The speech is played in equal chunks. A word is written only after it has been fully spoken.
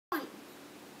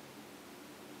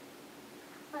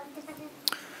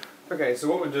Okay, so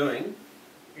what we're doing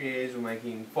is we're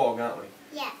making fog, aren't we?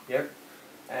 Yeah. Yep.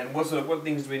 And what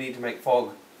things do we need to make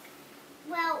fog?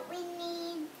 Well, we need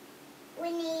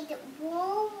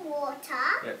warm water.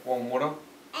 Yep, warm water.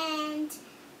 And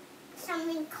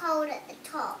something cold at the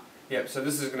top. Yep, so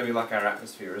this is going to be like our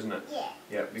atmosphere, isn't it? Yeah.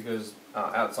 Yep, because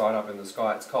outside up in the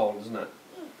sky it's cold, isn't it?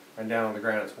 Mm. And down on the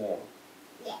ground it's warm.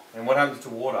 Yeah. And what happens to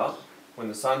water when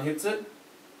the sun hits it?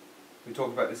 We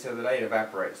talked about this the other day, it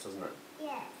evaporates, doesn't it?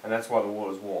 Yeah. And that's why the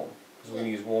water's warm. Because we're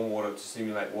going to use warm water to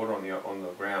simulate water on the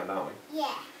ground, aren't we?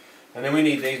 Yeah. And then we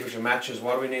need these, which are matches.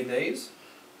 Why do we need these?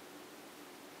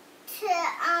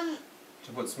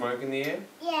 To put smoke in the air?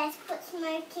 Yeah, to put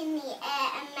smoke in the air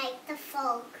and make the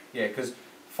fog. Yeah, because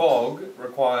fog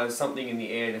requires something in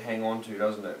the air to hang on to,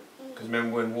 doesn't it? Because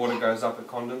remember when water goes up it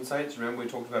condensates? Remember we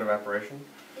talked about evaporation?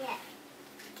 Yeah.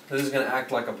 So this is going to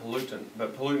act like a pollutant.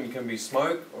 But pollutant can be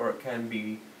smoke or it can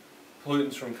be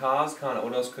pollutants from cars, can't it?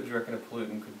 What else could you reckon a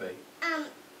pollutant could be?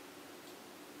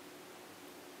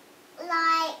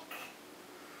 Like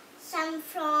some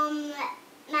from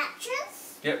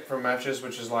matches. Yep, from matches,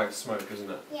 which is like smoke, isn't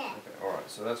it? Yeah. Okay, alright,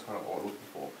 so that's kind of what we're looking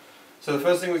for. So the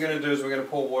first thing we're going to do is we're going to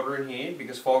pour water in here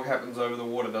because fog happens over the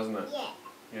water, doesn't it? Yeah.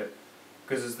 Yeah.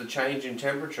 Because it's the change in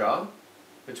temperature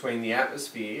between the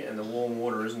atmosphere and the warm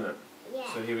water, isn't it?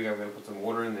 Yeah. So here we go, we're going to put some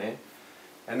water in there.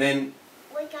 And then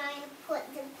we're going to put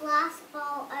the glass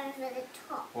bowl over the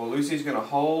top. Well, Lucy's going to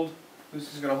hold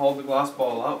the glass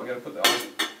bowl up. We're going to put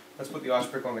let's put the ice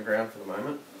brick on the ground for the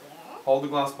moment. Yeah. Hold the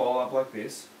glass bowl up like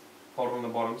this. Hold it on the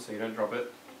bottom so you don't drop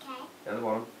it. Okay. Down the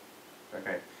bottom.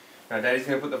 Okay. Now Daddy's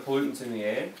going to put the pollutants in the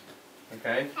air.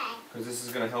 Okay? Okay. Because this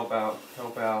is going to help our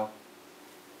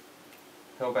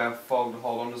fog to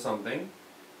hold on to something.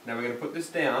 Now we're going to put this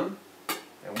down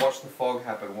and watch the fog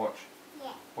happen. Watch.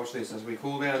 Yeah. Watch this. As we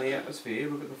cool down the atmosphere,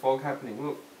 look at the fog happening.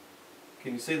 Look.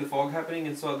 Can you see the fog happening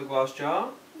inside the glass jar?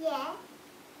 Yeah.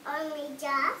 Only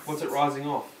just. What's it rising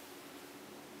off?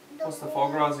 What's the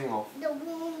fog rising off? The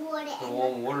warm water. The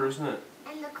warm water, isn't it?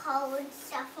 And the cold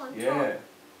stuff on top. Yeah.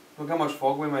 Look how much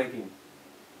fog we're making.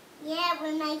 Yeah,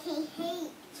 we're making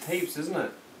heaps. It's heaps, isn't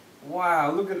it?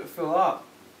 Wow, look at it fill up.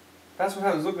 That's what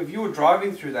happens. Look, if you were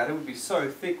driving through that, it would be so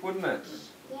thick, wouldn't it?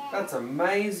 Yeah. That's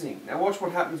amazing. Now watch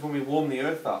what happens when we warm the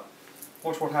earth up.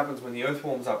 Watch what happens when the earth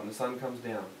warms up and the sun comes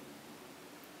down.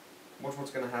 Watch what's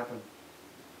going to happen.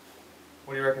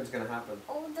 What do you reckon is going to happen?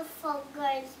 All the fog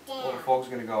goes down. All the fog's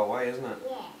going to go away, isn't it?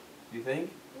 Yeah. Do you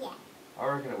think? Yeah. I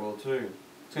reckon it will too.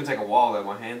 It's going to take a while though.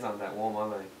 My hands aren't that warm, are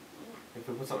they? No. If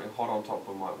we put something hot on top,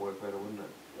 it might work better, wouldn't it?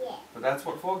 Yeah. But that's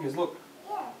what fog is. Look.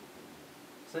 Yeah.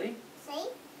 See? See?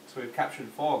 So we've captured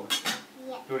fog.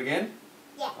 Yeah. Do it again?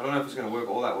 Yeah. I don't know if it's going to work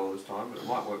all that well this time, but it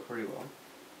might work pretty well.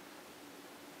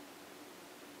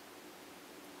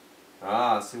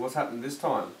 Ah, see what's happened this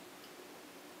time?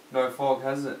 No fog,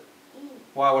 has it?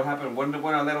 Why? What happened? When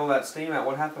I let all that steam out,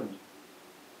 what happened?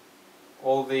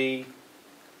 All the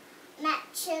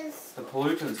Matches. the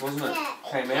pollutants, wasn't it? Yeah,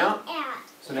 Came it out. came out.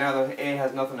 So now the air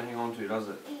has nothing to hang on to, does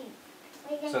it?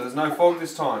 We're So there's going no to fog put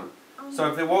this time. that on So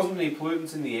if there wasn't any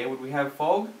pollutants in the air, would we have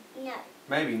fog? No.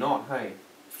 Maybe not, hey.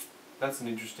 That's an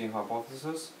interesting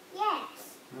hypothesis.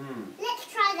 Yes. Hmm. Let's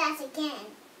try that again.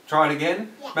 Try it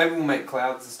again? Yeah. Maybe we'll make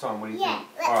clouds this time. What do you Yeah, think?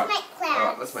 let's Alright. make clouds.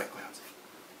 Alright, let's make clouds.